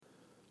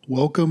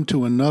Welcome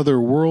to another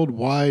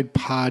worldwide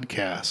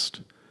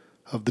podcast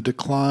of the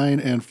decline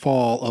and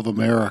fall of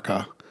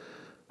America.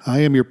 I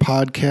am your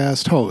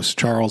podcast host,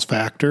 Charles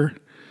Facktor,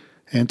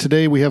 and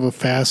today we have a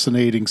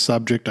fascinating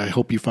subject. I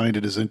hope you find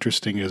it as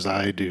interesting as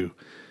I do.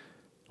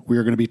 We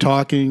are going to be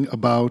talking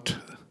about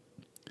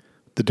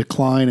the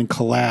decline and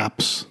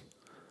collapse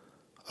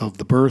of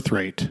the birth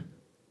rate,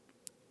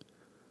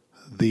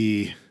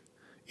 the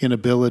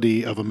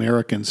inability of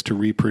Americans to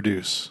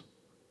reproduce,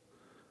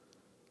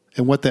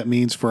 and what that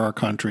means for our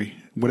country,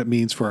 what it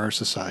means for our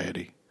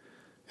society,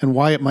 and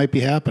why it might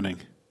be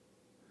happening.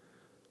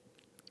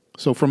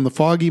 So from the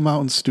Foggy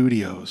Mountain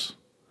Studios,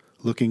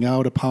 looking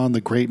out upon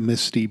the great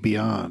misty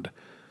beyond,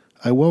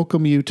 I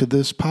welcome you to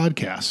this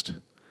podcast.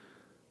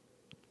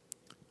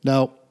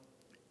 Now,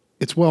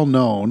 it's well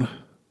known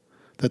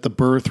that the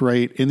birth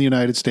rate in the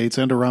United States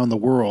and around the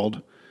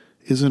world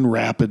is in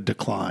rapid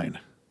decline.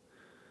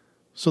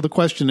 So the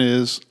question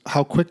is,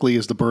 how quickly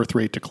is the birth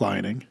rate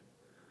declining?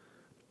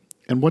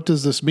 And what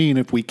does this mean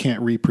if we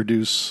can't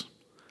reproduce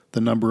the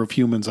number of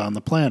humans on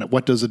the planet?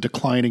 What does a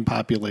declining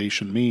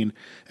population mean?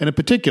 And in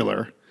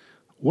particular,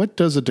 what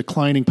does a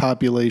declining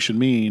population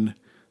mean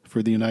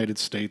for the United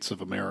States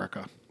of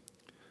America?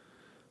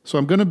 So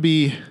I'm going to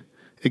be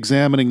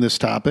examining this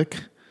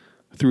topic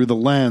through the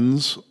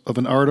lens of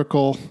an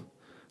article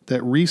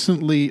that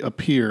recently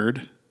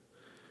appeared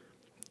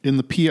in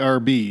the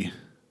PRB.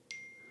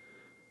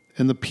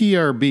 And the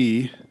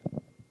PRB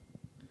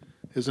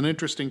is an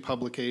interesting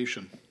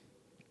publication.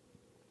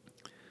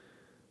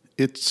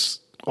 It's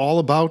all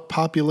about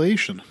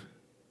population,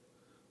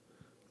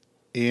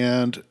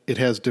 and it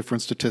has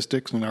different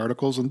statistics and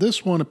articles, and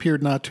this one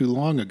appeared not too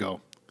long ago.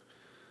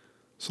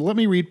 So let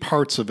me read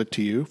parts of it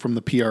to you from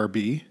the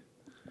PRB,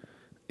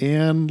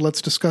 and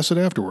let's discuss it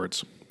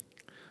afterwards.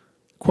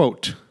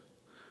 Quote,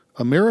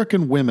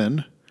 American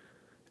women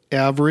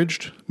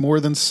averaged more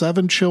than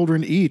 7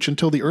 children each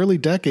until the early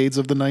decades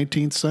of the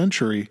 19th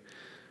century.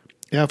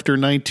 After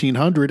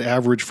 1900,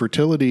 average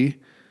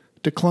fertility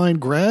declined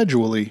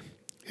gradually,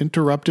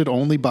 interrupted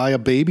only by a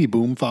baby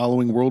boom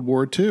following World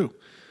War II.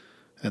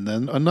 And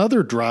then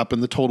another drop in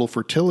the total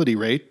fertility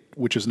rate,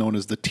 which is known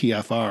as the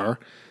TFR,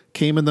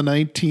 came in the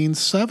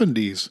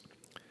 1970s,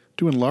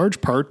 due in large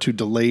part to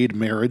delayed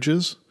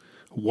marriages,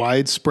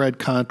 widespread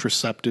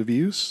contraceptive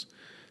use,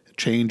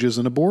 changes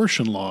in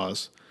abortion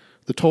laws.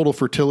 The total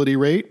fertility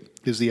rate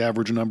is the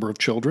average number of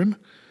children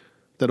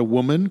that a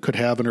woman could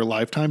have in her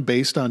lifetime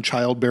based on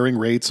childbearing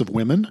rates of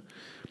women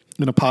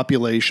in a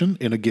population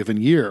in a given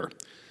year.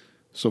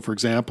 So, for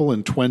example,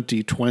 in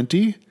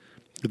 2020,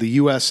 the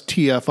U.S.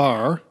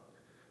 TFR,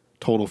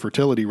 total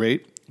fertility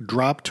rate,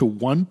 dropped to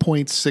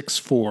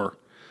 1.64,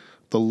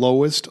 the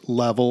lowest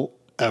level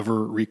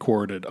ever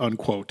recorded,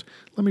 unquote.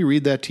 Let me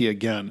read that to you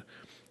again.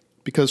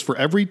 Because for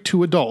every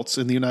 2 adults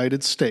in the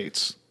United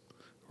States,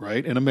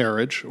 right, in a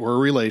marriage or a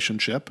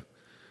relationship,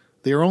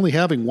 they are only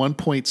having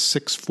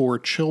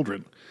 1.64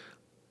 children,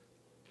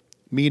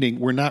 meaning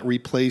we're not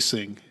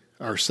replacing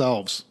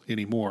ourselves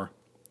anymore.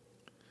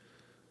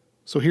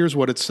 So here's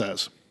what it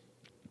says.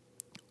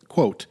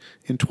 Quote,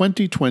 in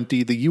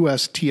 2020, the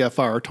U.S.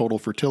 TFR, total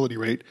fertility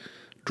rate,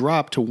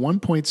 dropped to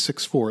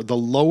 1.64, the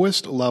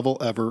lowest level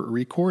ever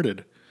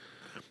recorded.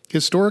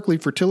 Historically,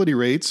 fertility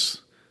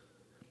rates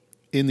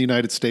in the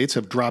United States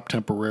have dropped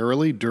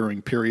temporarily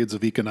during periods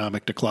of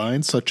economic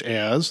decline, such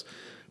as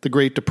the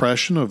Great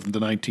Depression of the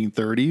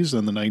 1930s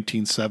and the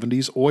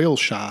 1970s, oil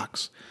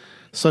shocks.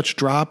 Such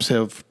drops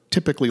have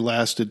typically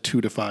lasted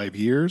 2 to 5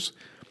 years,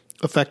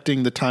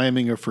 affecting the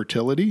timing of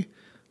fertility,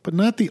 but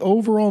not the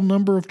overall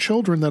number of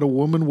children that a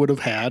woman would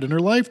have had in her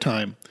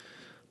lifetime.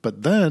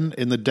 But then,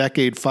 in the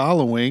decade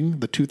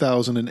following the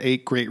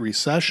 2008 Great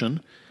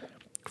Recession,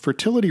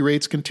 fertility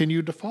rates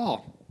continued to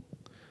fall,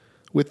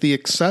 with the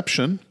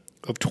exception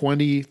of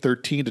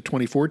 2013 to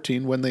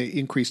 2014 when they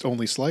increased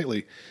only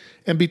slightly.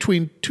 And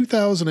between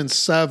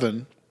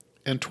 2007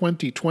 and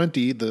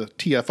 2020, the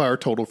TFR,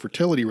 total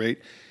fertility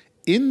rate,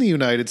 in the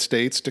United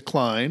States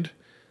declined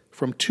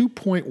from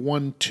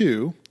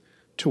 2.12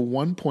 to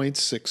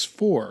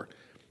 1.64.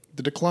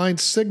 The decline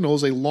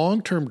signals a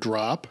long-term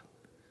drop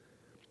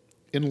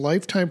in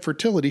lifetime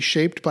fertility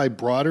shaped by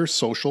broader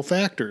social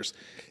factors,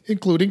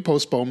 including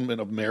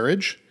postponement of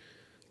marriage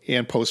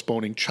and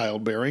postponing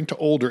childbearing to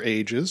older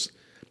ages,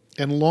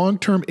 and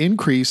long-term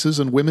increases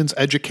in women's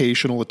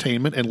educational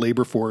attainment and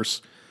labor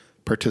force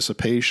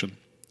participation.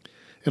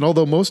 And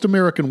although most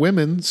American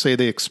women say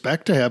they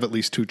expect to have at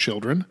least 2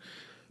 children,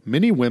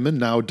 many women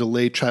now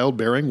delay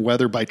childbearing,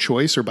 whether by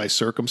choice or by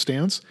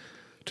circumstance,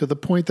 to the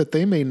point that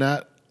they may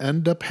not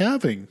end up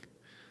having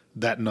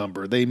that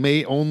number. They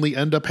may only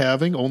end up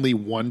having only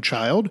 1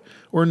 child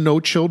or no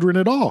children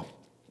at all.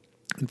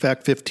 In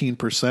fact,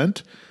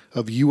 15%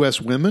 of U.S.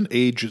 women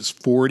ages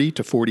 40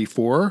 to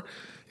 44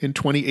 in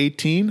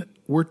 2018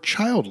 were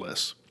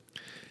childless.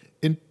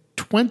 In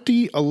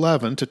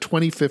 2011 to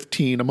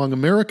 2015, among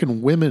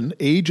American women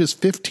ages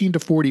 15 to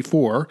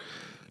 44,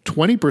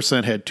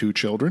 20% had 2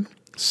 children,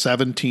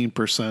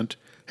 17%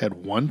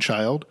 had 1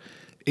 child,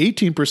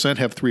 18%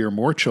 have 3 or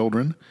more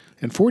children,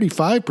 and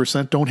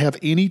 45% don't have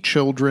any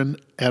children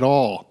at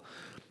all.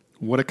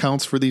 What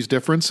accounts for these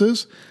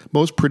differences?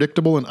 Most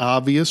predictable and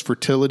obvious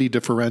fertility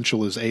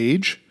differential is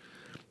age.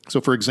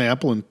 So, for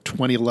example, in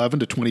 2011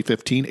 to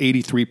 2015,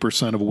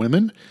 83% of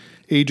women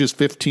ages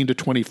 15 to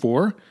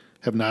 24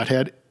 have not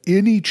had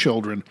any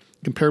children,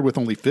 compared with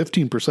only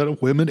 15%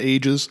 of women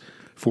ages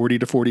 40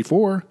 to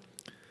 44.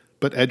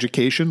 But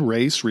education,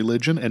 race,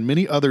 religion, and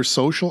many other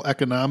social,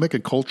 economic,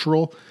 and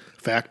cultural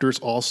factors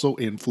also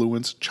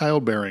influence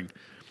childbearing.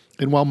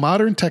 And while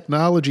modern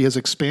technology has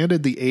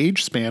expanded the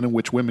age span in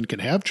which women can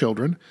have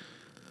children,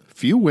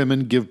 few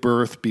women give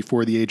birth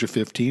before the age of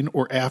 15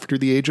 or after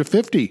the age of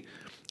 50.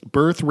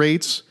 Birth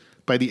rates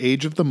by the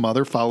age of the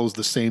mother follows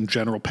the same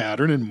general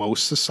pattern in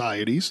most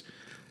societies,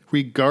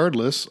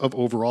 regardless of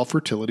overall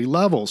fertility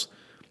levels.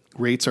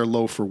 Rates are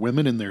low for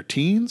women in their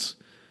teens,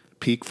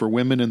 peak for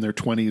women in their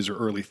 20s or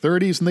early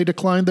 30s, and they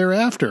decline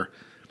thereafter.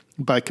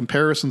 By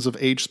comparisons of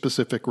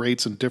age-specific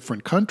rates in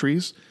different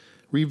countries,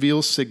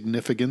 reveals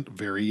significant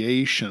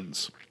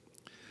variations.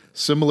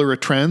 Similar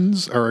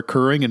trends are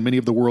occurring in many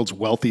of the world's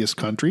wealthiest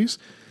countries.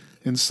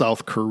 In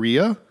South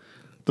Korea,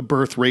 the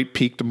birth rate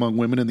peaked among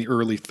women in the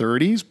early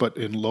 30s, but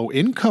in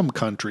low-income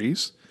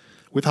countries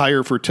with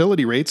higher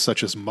fertility rates,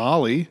 such as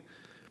Mali,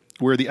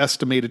 where the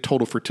estimated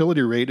total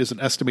fertility rate is an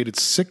estimated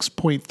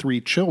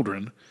 6.3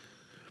 children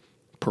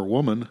per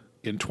woman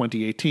in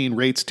 2018,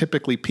 rates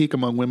typically peak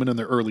among women in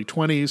their early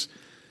 20s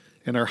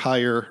and are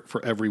higher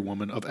for every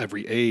woman of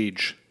every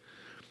age.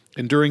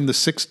 And during the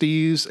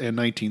 60s and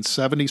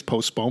 1970s,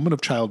 postponement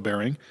of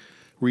childbearing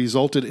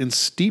resulted in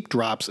steep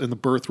drops in the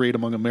birth rate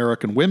among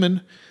American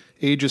women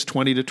ages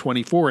 20 to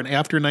 24. And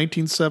after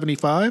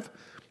 1975,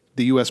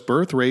 the U.S.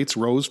 birth rates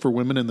rose for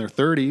women in their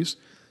 30s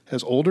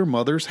as older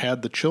mothers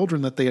had the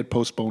children that they had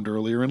postponed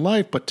earlier in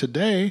life. But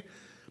today,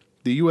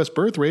 the U.S.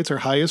 birth rates are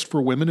highest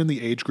for women in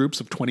the age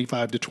groups of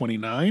 25 to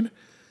 29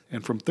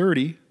 and from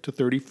 30 to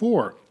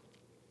 34.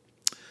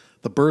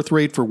 The birth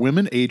rate for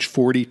women age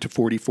 40 to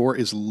 44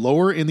 is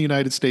lower in the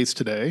United States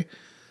today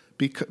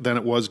than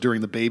it was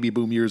during the baby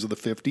boom years of the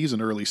 50s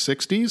and early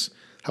 60s.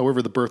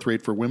 However, the birth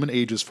rate for women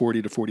ages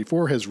 40 to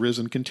 44 has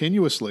risen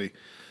continuously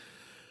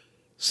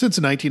since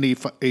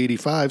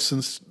 1985,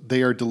 since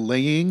they are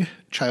delaying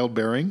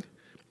childbearing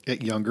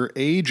at younger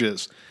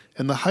ages.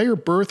 And the higher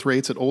birth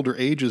rates at older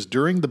ages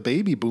during the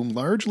baby boom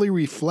largely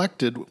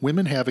reflected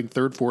women having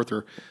third, fourth,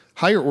 or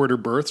higher order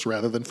births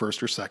rather than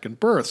first or second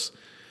births.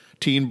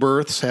 Teen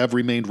births have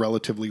remained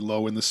relatively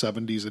low in the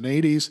 70s and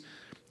 80s,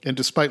 and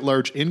despite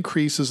large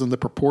increases in the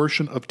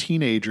proportion of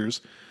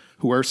teenagers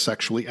who are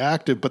sexually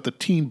active, but the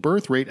teen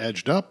birth rate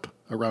edged up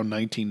around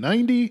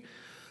 1990,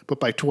 but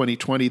by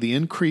 2020 the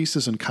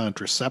increases in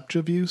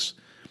contraceptive use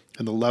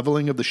and the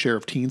leveling of the share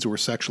of teens who are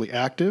sexually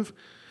active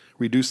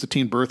reduced the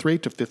teen birth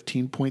rate to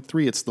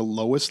 15.3. It's the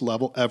lowest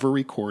level ever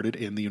recorded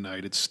in the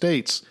United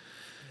States.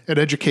 And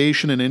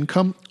education and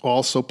income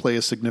also play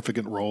a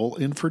significant role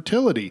in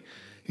fertility.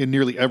 In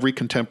nearly every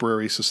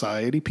contemporary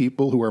society,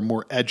 people who are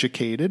more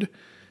educated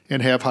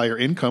and have higher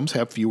incomes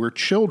have fewer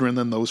children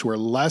than those who are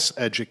less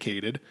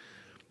educated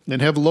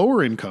and have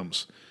lower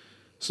incomes.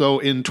 So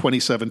in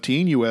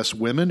 2017, U.S.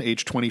 women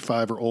aged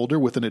 25 or older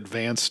with an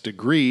advanced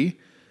degree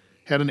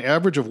had an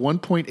average of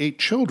 1.8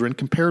 children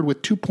compared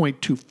with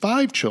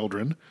 2.25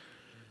 children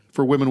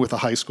for women with a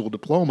high school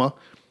diploma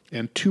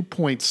and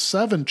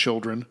 2.7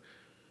 children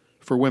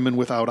for women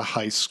without a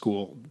high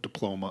school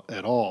diploma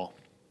at all.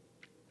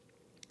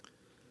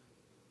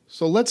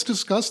 So let's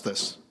discuss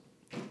this.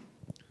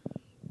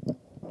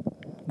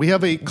 We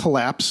have a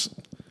collapse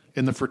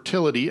in the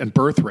fertility and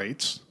birth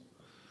rates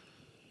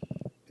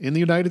in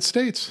the United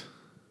States.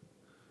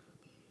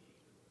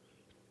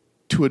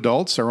 2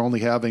 adults are only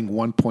having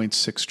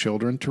 1.6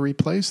 children to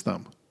replace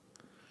them.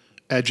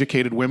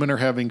 Educated women are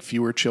having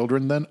fewer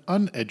children than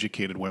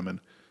uneducated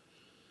women.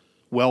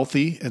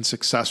 Wealthy and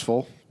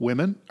successful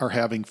women are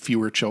having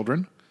fewer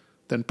children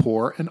than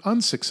poor and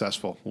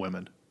unsuccessful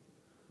women.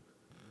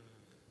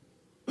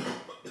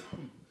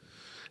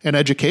 And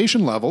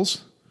education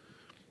levels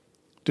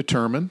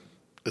determine,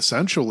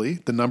 essentially,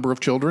 the number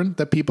of children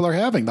that people are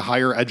having. The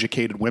higher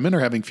educated women are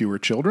having fewer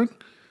children.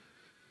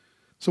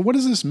 So what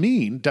does this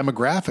mean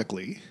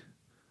demographically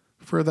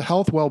for the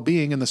health,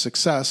 well-being, and the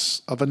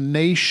success of a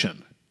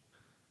nation?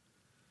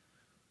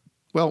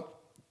 Well,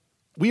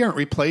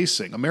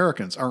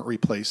 Americans aren't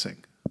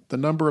replacing the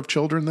number of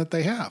children that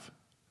they have.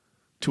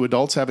 2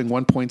 adults having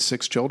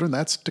 1.6 children,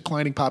 that's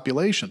declining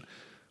population.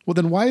 Well,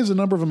 then why is the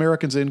number of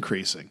Americans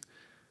increasing?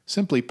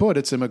 Simply put,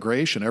 it's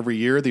immigration. Every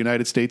year, the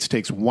United States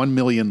takes 1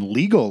 million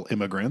legal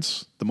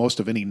immigrants, the most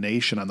of any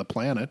nation on the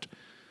planet.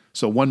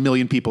 So 1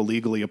 million people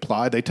legally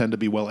apply. They tend to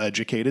be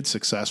well-educated,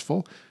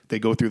 successful. They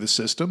go through the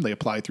system. They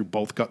apply through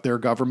both their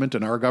government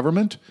and our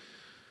government.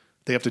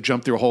 They have to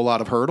jump through a whole lot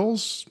of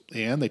hurdles,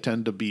 and they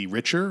tend to be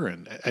richer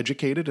and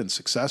educated and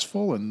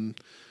successful, and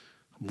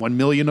 1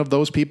 million of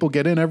those people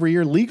get in every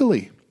year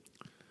legally.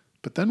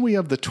 But then we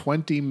have the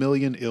 20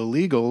 million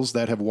illegals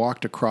that have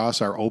walked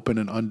across our open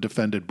and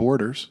undefended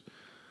borders,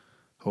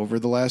 over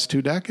the last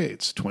 2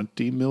 decades.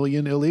 20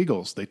 million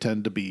illegals. They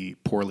tend to be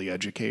poorly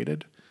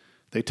educated.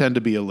 They tend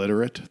to be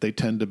illiterate. They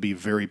tend to be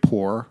very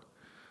poor.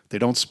 They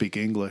don't speak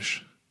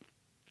English.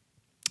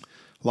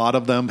 A lot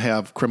of them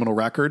have criminal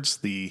records.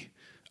 The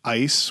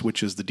ICE,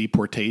 which is the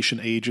deportation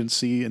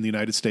agency in the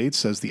United States,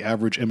 says the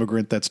average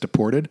immigrant that's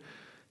deported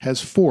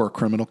has 4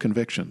 criminal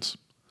convictions.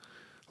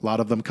 A lot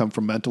of them come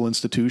from mental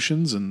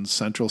institutions in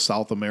Central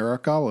South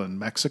America and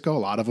Mexico. A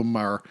lot of them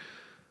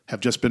have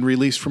just been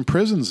released from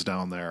prisons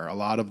down there. A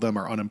lot of them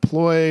are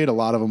unemployed. A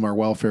lot of them are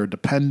welfare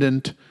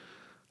dependent.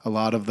 A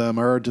lot of them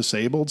are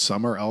disabled.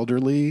 Some are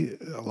elderly.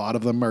 A lot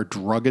of them are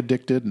drug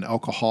addicted and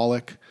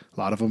alcoholic. A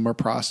lot of them are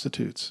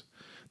prostitutes.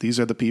 These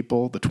are the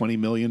people, the 20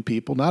 million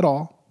people, not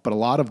all, but a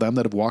lot of them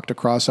that have walked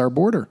across our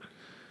border.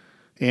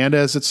 And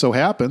as it so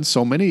happens,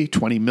 so many,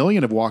 20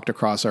 million have walked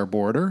across our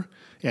border.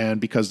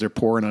 And because they're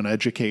poor and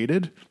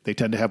uneducated, they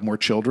tend to have more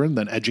children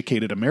than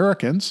educated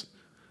Americans.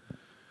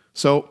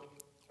 So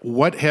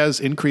what has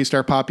increased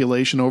our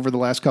population over the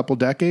last couple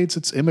decades?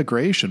 It's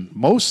immigration,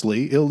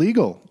 mostly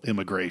illegal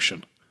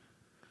immigration,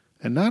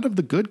 and not of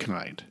the good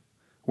kind.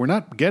 We're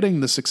not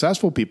getting the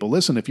successful people.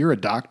 Listen, if you're a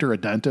doctor, a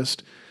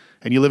dentist,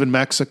 and you live in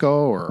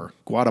Mexico or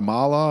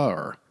Guatemala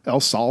or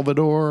El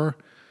Salvador,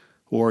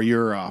 or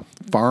you're a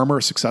farmer,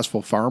 a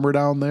successful farmer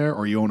down there,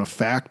 or you own a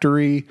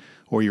factory,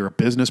 or you're a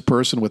business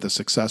person with a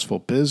successful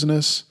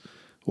business,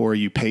 or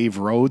you pave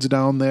roads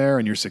down there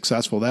and you're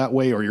successful that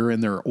way, or you're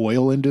in their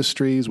oil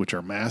industries, which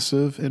are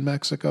massive in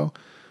Mexico,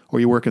 or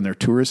you work in their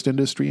tourist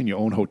industry and you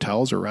own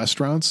hotels or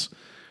restaurants,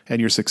 and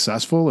you're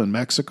successful in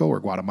Mexico or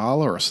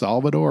Guatemala or El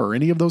Salvador or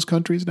any of those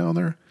countries down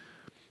there,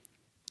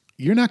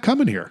 you're not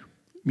coming here.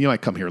 You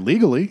might come here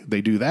legally.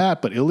 They do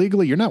that, but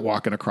illegally, you're not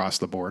walking across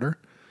the border.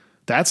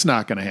 That's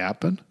not going to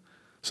happen.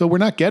 So we're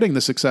not getting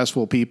the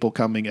successful people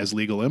coming as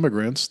legal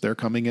immigrants. They're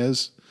coming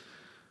as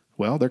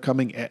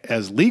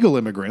legal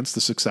immigrants,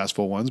 the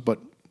successful ones, but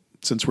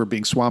since we're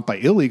being swamped by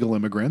illegal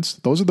immigrants,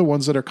 those are the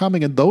ones that are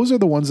coming, and those are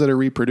the ones that are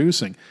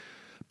reproducing,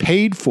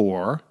 paid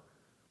for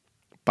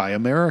by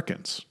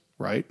Americans,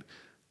 right?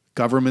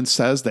 Government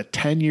says that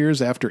 10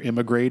 years after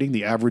immigrating,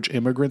 the average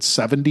immigrant,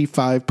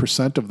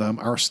 75% of them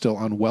are still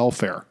on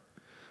welfare.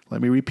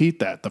 Let me repeat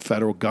that. The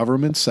federal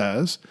government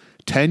says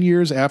 10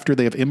 years after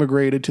they have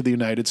immigrated to the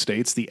United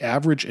States, the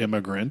average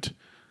immigrant,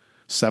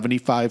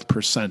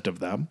 75% of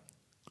them,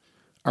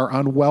 are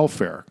on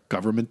welfare,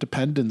 government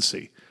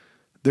dependency.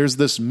 There's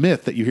this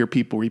myth that you hear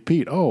people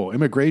repeat, oh,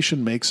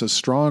 immigration makes us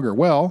stronger.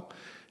 Well,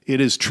 it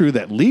is true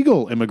that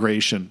legal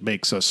immigration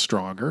makes us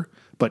stronger,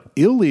 but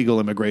illegal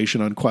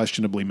immigration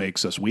unquestionably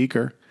makes us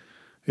weaker.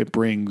 It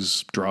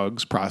brings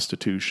drugs,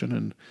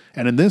 prostitution,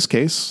 and in this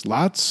case,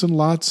 lots and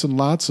lots and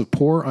lots of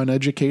poor,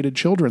 uneducated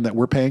children that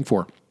we're paying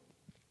for.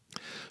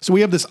 So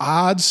we have this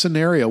odd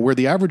scenario where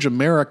the average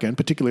American,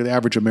 particularly the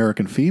average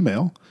American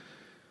female,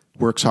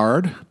 works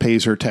hard,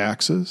 pays her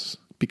taxes,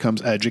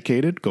 becomes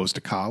educated, goes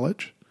to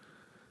college.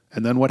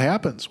 And then what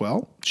happens?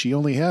 Well, she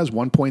only has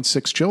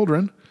 1.6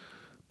 children,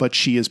 but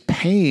she is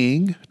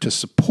paying to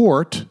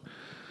support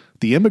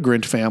the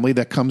immigrant family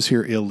that comes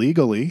here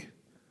illegally,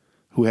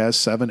 who has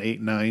 7,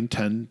 8, 9,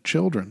 10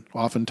 children,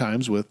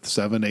 oftentimes with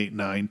 7, 8,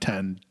 9,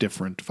 10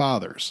 different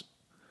fathers.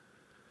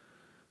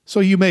 So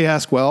you may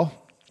ask, well,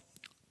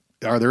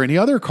 are there any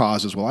other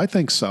causes? Well, I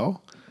think so.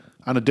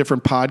 On a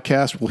different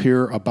podcast, we'll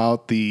hear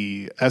about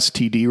the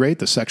STD rate,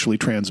 the sexually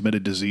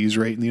transmitted disease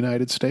rate in the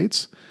United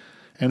States,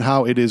 and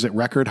how it is at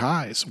record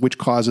highs, which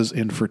causes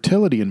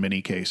infertility in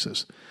many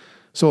cases.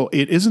 So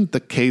it isn't the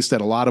case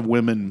that a lot of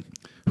women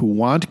who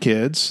want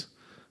kids,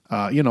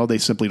 they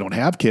simply don't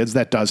have kids.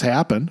 That does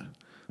happen.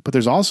 But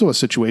there's also a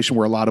situation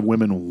where a lot of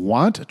women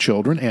want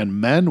children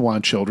and men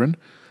want children,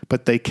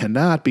 but they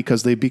cannot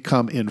because they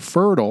become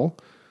infertile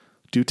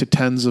due to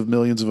tens of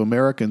millions of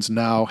Americans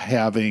now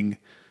having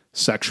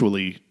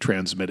sexually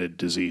transmitted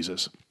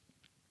diseases,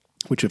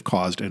 which have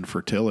caused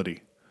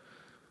infertility.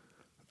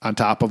 On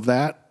top of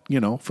that,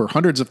 for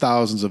hundreds of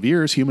thousands of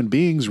years, human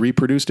beings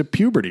reproduced at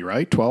puberty,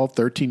 right? 12,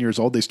 13 years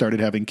old, they started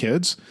having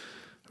kids,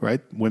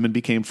 right? Women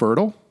became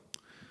fertile,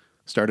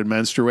 started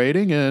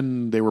menstruating,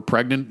 and they were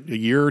pregnant a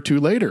year or two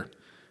later.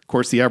 Of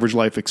course, the average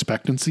life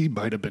expectancy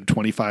might have been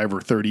 25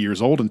 or 30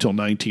 years old until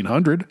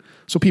 1900,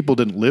 so people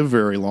didn't live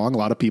very long. A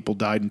lot of people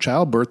died in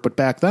childbirth, but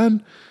back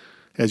then,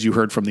 as you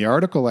heard from the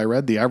article I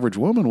read, the average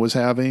woman was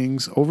having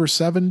over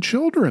 7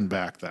 children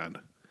back then,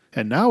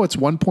 and now it's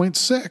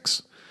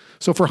 1.6.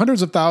 So for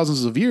hundreds of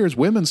thousands of years,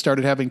 women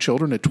started having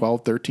children at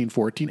 12, 13,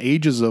 14,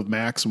 ages of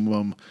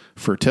maximum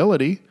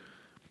fertility,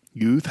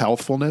 youth,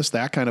 healthfulness,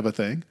 that kind of a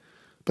thing.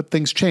 But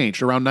things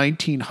changed. Around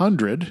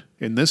 1900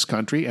 in this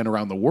country and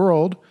around the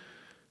world,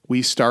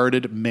 we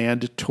started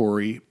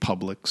mandatory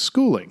public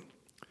schooling.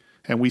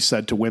 And we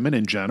said to women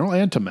in general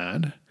and to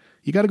men,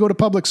 you got to go to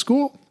public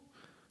school.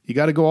 You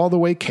got to go all the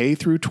way K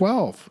through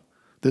 12.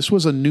 This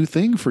was a new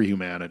thing for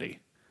humanity.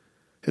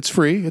 It's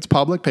free. It's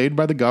public, paid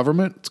by the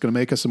government. It's going to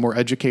make us a more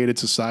educated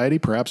society,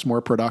 perhaps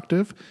more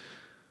productive,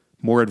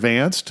 more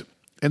advanced.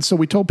 And so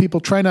we told people,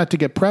 try not to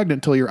get pregnant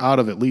until you're out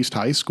of at least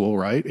high school,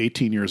 right?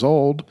 18 years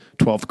old,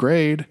 12th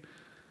grade.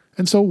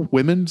 And so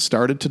women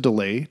started to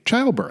delay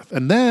childbirth.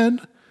 And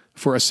then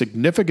for a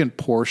significant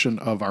portion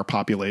of our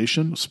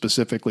population,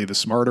 specifically the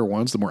smarter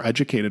ones, the more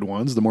educated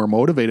ones, the more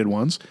motivated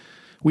ones,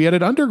 we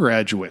added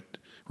undergraduate,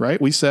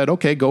 right? We said,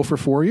 okay, go for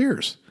 4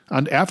 years.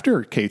 And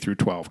after K through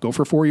 12, go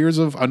for 4 years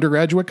of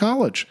undergraduate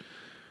college.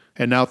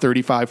 And now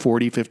 35,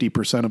 40,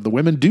 50% of the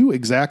women do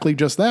exactly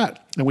just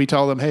that. And we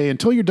tell them, hey,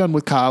 until you're done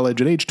with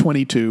college at age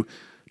 22,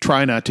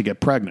 try not to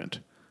get pregnant.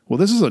 Well,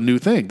 this is a new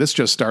thing. This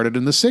just started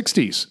in the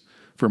 60s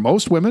for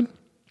most women,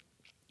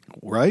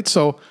 right?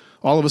 So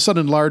all of a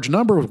sudden, large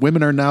number of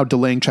women are now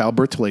delaying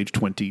childbirth till age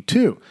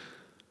 22.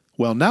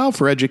 Well, now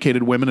for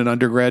educated women, an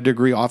undergrad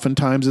degree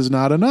oftentimes is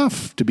not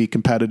enough to be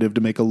competitive,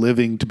 to make a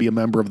living, to be a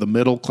member of the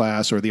middle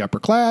class or the upper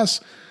class.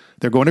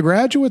 They're going to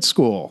graduate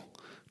school.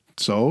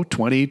 So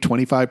 20,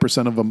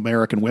 25% of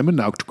American women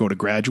now go to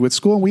graduate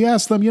school. And we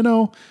ask them,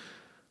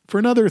 for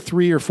another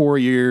 3 or 4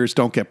 years,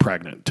 don't get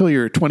pregnant until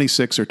you're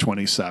 26 or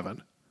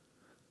 27.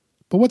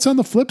 But what's on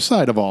the flip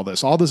side of all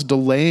this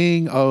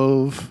delaying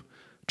of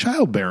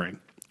childbearing?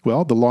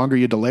 Well, the longer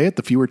you delay it,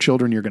 the fewer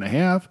children you're going to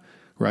have,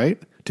 right?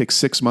 It takes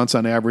 6 months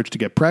on average to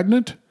get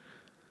pregnant.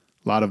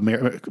 A lot of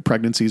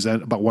pregnancies,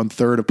 about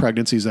 1/3 of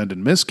pregnancies end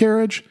in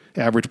miscarriage.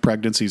 Average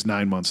pregnancy is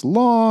 9 months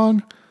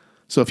long.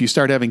 So if you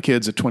start having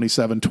kids at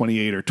 27,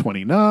 28, or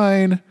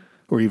 29,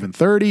 or even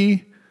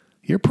 30,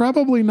 you're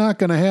probably not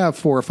going to have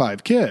 4 or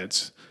 5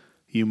 kids.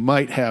 You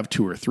might have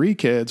 2 or 3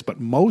 kids,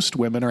 but most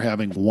women are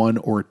having 1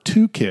 or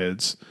 2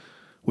 kids,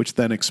 which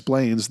then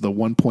explains the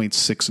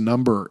 1.6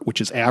 number,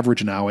 which is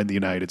average now in the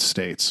United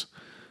States.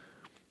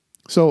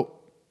 So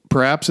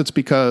perhaps it's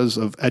because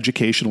of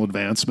educational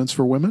advancements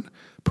for women.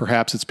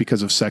 Perhaps it's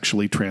because of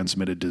sexually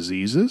transmitted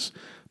diseases.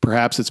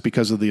 Perhaps it's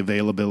because of the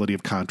availability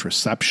of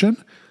contraception.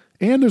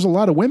 And there's a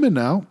lot of women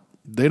now,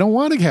 they don't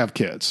want to have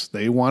kids.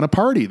 They want to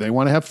party. They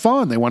want to have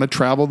fun. They want to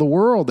travel the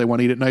world. They want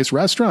to eat at nice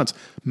restaurants.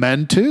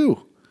 Men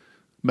too.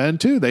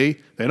 They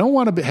don't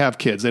want to have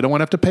kids. They don't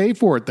want to have to pay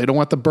for it. They don't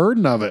want the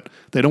burden of it.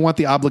 They don't want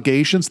the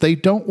obligations. They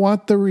don't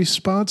want the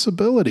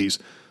responsibilities.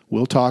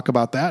 We'll talk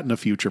about that in a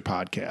future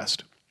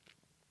podcast.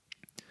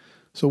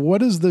 So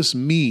what does this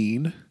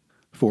mean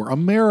for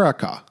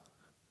America?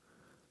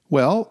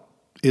 Well,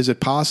 is it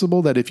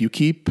possible that if you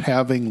keep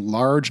having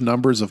large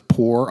numbers of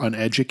poor,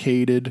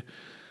 uneducated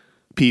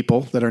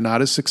people that are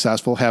not as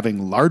successful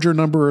having larger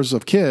numbers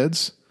of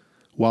kids,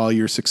 while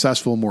your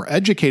successful, more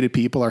educated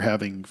people are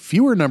having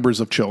fewer numbers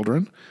of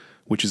children,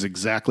 which is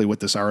exactly what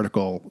this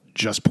article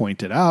just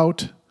pointed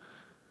out?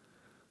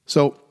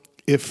 So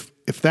if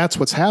that's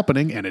what's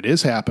happening, and it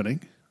is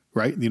happening,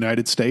 right? In the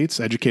United States,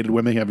 educated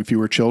women having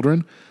fewer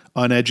children,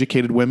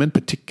 uneducated women,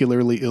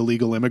 particularly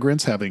illegal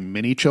immigrants, having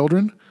many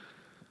children.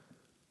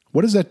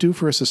 What does that do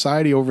for a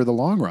society over the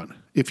long run?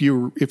 If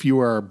you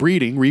are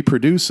breeding,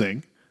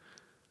 reproducing,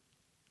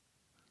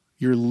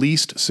 your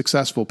least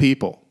successful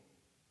people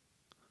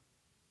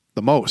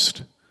the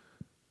most,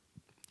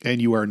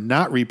 and you are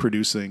not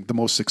reproducing the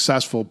most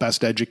successful,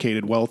 best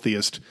educated,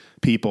 wealthiest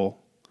people,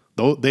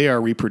 though they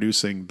are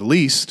reproducing the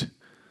least,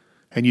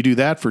 and you do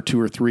that for 2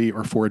 or 3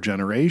 or 4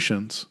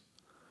 generations,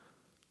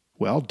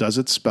 well, does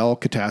it spell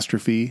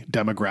catastrophe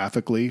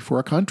demographically for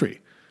a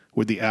country?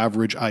 Would the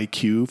average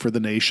IQ for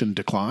the nation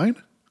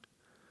decline?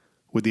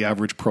 Would the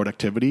average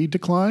productivity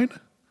decline?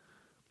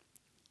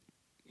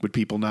 Would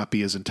people not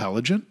be as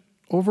intelligent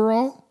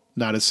overall?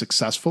 Not as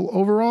successful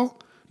overall?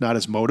 Not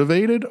as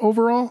motivated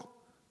overall?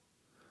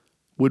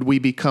 Would we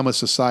become a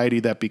society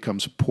that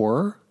becomes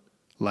poorer,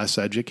 less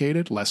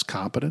educated, less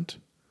competent?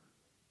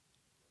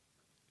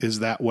 Is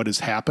that what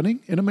is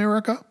happening in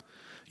America?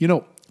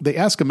 They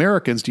ask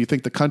Americans, do you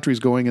think the country's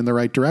going in the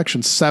right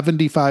direction?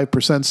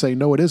 75% say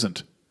no, it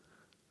isn't.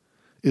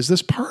 Is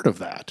this part of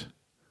that?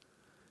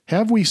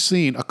 Have we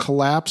seen a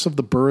collapse of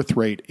the birth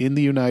rate in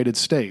the United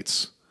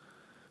States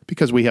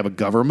because we have a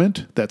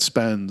government that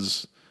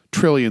spends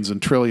trillions and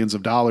trillions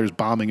of dollars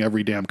bombing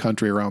every damn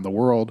country around the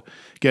world,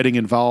 getting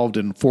involved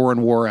in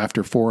foreign war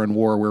after foreign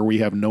war where we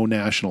have no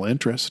national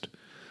interest,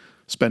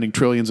 spending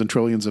trillions and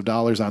trillions of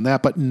dollars on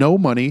that, but no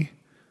money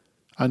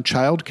on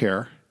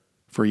childcare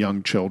for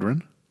young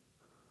children?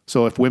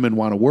 So if women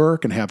want to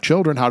work and have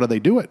children, how do they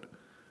do it?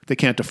 They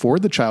can't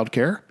afford the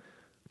childcare.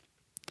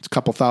 It's a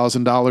couple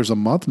 $1,000s a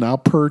month now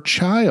per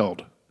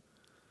child.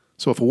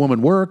 So if a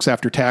woman works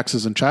after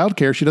taxes and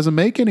childcare, she doesn't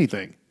make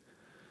anything.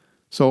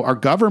 So our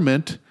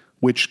government,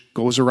 which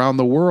goes around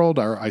the world,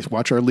 I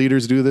watch our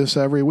leaders do this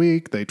every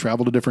week. They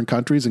travel to different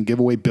countries and give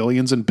away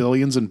billions and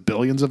billions and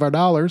billions of our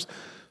dollars.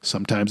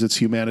 Sometimes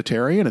it's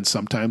humanitarian and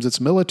sometimes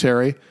it's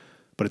military,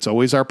 but it's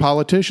always our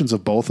politicians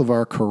of both of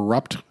our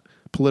corrupt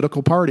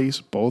political parties,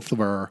 both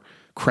of our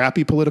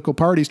crappy political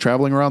parties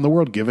traveling around the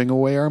world giving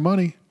away our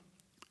money.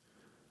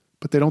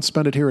 But they don't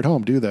spend it here at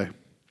home, do they?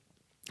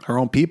 Our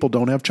own people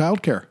don't have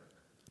childcare.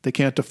 They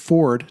can't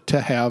afford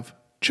to have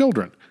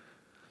children.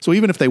 So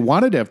even if they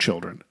wanted to have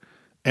children,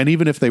 and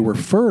even if they were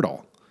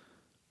fertile,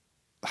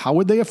 how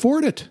would they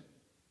afford it?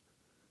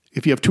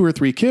 If you have 2 or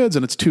 3 kids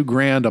and it's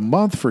 $2,000 a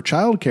month for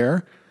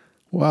childcare,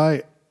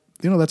 why,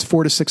 that's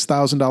 $4,000 to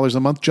 $6,000 a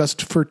month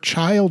just for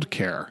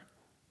childcare.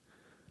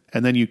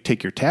 and then you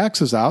take your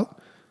taxes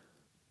out,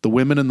 the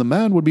women and the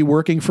men would be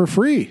working for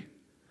free.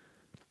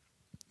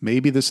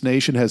 Maybe this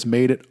nation has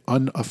made it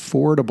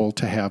unaffordable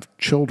to have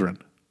children.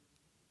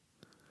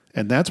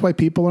 And that's why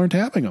people aren't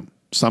having them.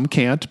 Some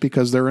can't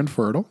because they're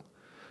infertile.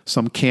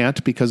 Some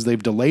can't because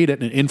they've delayed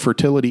it, and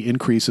infertility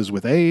increases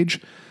with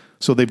age.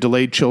 So they've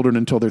delayed children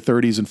until their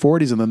 30s and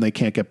 40s, and then they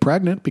can't get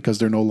pregnant because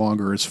they're no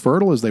longer as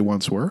fertile as they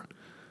once were.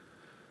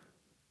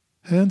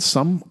 And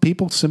some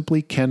people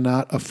simply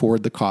cannot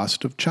afford the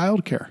cost of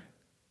childcare.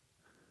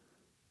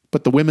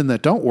 But the women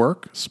that don't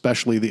work,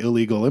 especially the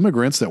illegal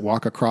immigrants that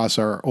walk across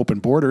our open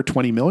border,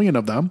 20 million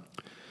of them,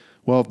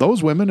 well,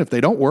 those women, if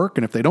they don't work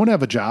and if they don't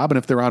have a job and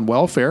if they're on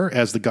welfare,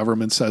 as the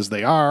government says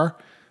they are,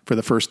 for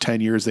the first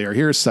 10 years they are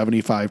here,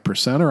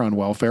 75% are on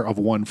welfare of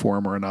one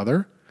form or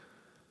another.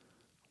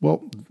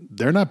 Well,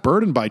 they're not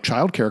burdened by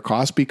childcare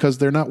costs because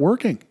they're not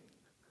working.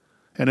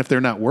 And if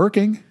they're not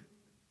working,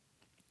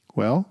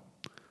 well,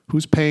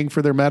 who's paying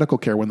for their medical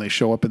care when they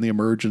show up in the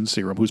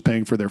emergency room? Who's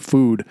paying for their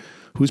food?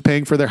 Who's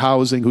paying for their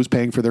housing? Who's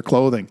paying for their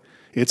clothing?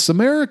 It's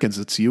Americans.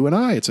 It's you and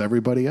I. It's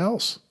everybody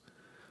else.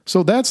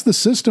 So that's the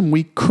system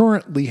we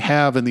currently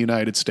have in the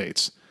United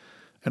States.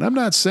 And I'm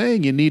not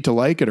saying you need to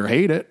like it or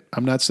hate it.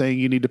 I'm not saying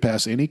you need to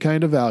pass any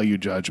kind of value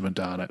judgment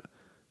on it.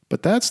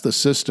 But that's the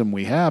system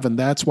we have, and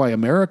that's why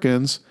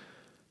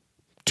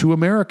two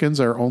Americans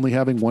are only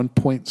having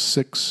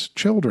 1.6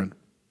 children.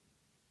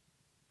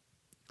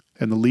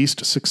 And the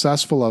least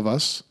successful of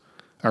us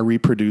are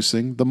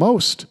reproducing the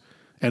most.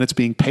 And it's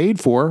being paid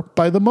for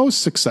by the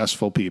most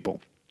successful people.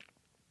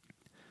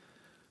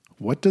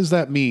 What does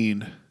that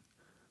mean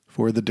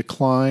for the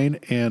decline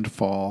and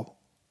fall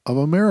of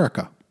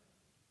America?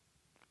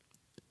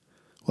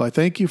 Well, I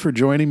thank you for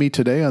joining me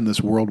today on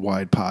this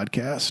worldwide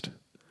podcast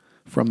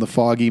from the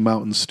Foggy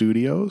Mountain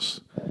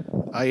Studios.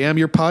 I am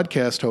your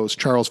podcast host,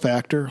 Charles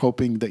Facktor,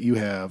 hoping that you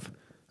have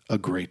a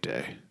great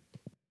day.